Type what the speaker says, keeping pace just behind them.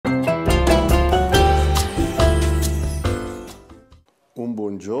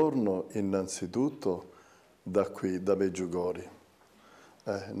Buongiorno innanzitutto da qui, da Medjugorje.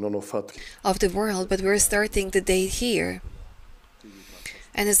 Non ho fatto... of the world, but we're starting the day here.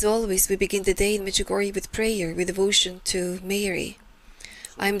 And as always, we begin the day in Medjugorje with prayer, with devotion to Mary.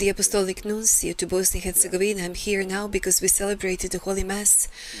 I'm the Apostolic Nuncio to Bosnia and Herzegovina. I'm here now because we celebrated the Holy Mass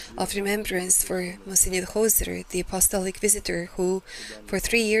of remembrance for Msgr, the Apostolic Visitor, who for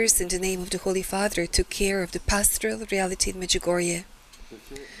 3 years in the name of the Holy Father took care of the pastoral reality in Medjugorje.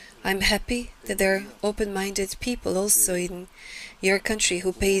 I'm happy that there are open-minded people also in your country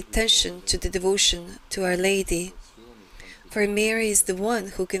who pay attention to the devotion to Our Lady. For Mary is the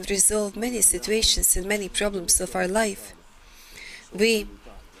one who can resolve many situations and many problems of our life. In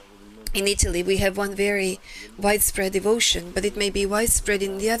Italy, we have one very widespread devotion, but it may be widespread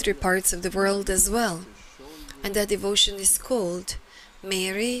in the other parts of the world as well. And that devotion is called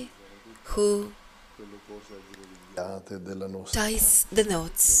Mary who ties the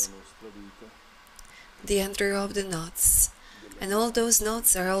knots, the ender of the knots. And all those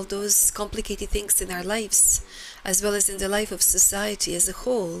knots are all those complicated things in our lives, as well as in the life of society as a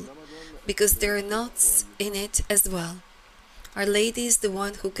whole, because there are knots in it as well. Our Lady is the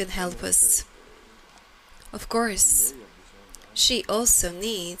one who can help us. Of course, she also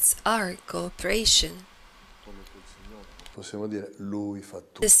needs our cooperation.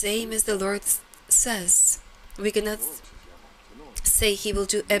 The same as the Lord says. We cannot say He will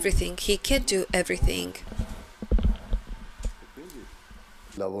do everything. He can do everything.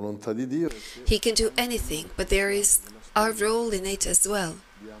 He can do anything, but there is our role in it as well.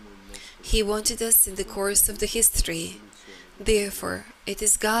 He wanted us in the course of the history. Therefore, it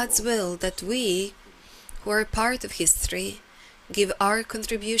is God's will that we, who are part of history, give our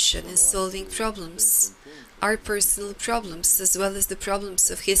contribution in solving problems, our personal problems as well as the problems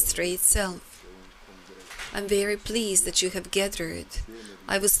of history itself. I'm very pleased that you have gathered.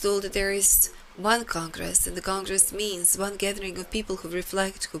 I was told that there is one Congress, and the Congress means one gathering of people who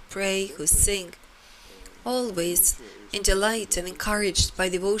reflect, who pray, who sing, always in delight and encouraged by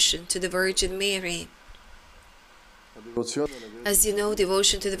devotion to the Virgin Mary. As you know,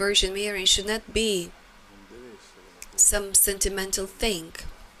 devotion to the Virgin Mary should not be some sentimental thing.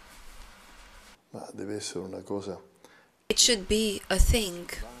 It should be a thing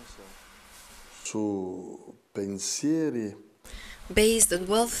based on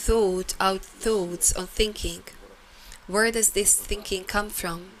well thought out thoughts on thinking. Where does this thinking come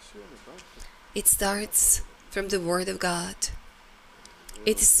from? It starts from the Word of God.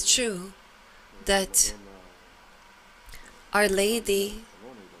 It is true that Our Lady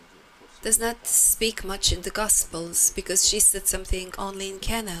does not speak much in the Gospels because she said something only in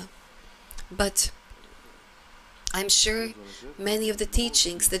Cana. But I'm sure many of the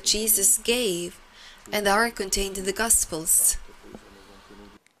teachings that Jesus gave and are contained in the Gospels,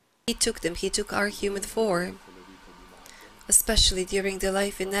 He took them. He took our human form, especially during the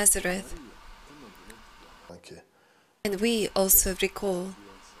life in Nazareth. And we also recall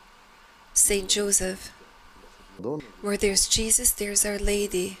Saint Joseph. Where there's Jesus, there's Our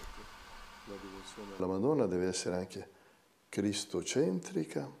Lady.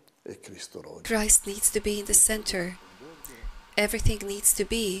 Christ needs to be in the center. Everything needs to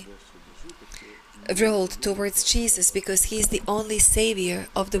be rolled towards Jesus because He is the only Savior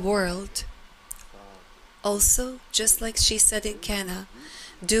of the world. Also, just like she said in Cana,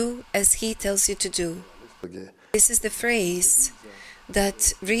 do as He tells you to do. This is the phrase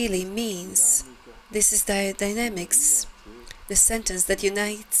that really means, this is the dynamics, the sentence that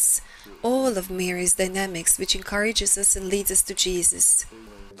unites all of Mary's dynamics, which encourages us and leads us to Jesus.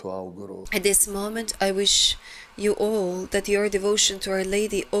 At this moment, I wish you all that your devotion to Our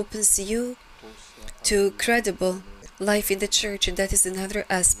Lady opens you to credible life in the Church, and that is another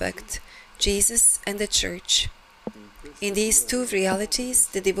aspect, Jesus and the Church. In these two realities,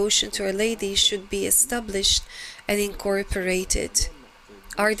 the devotion to Our Lady should be established and incorporated.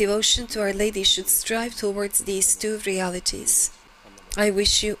 Our devotion to Our Lady should strive towards these two realities. I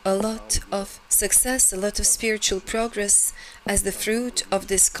wish you a lot of success, a lot of spiritual progress as the fruit of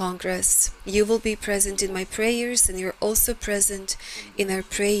this Congress. You will be present in my prayers, and you're also present in our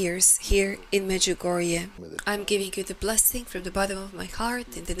prayers here in Medjugorje. I'm giving you the blessing from the bottom of my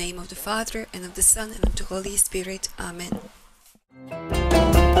heart, in the name of the Father, and of the Son, and of the Holy Spirit. Amen.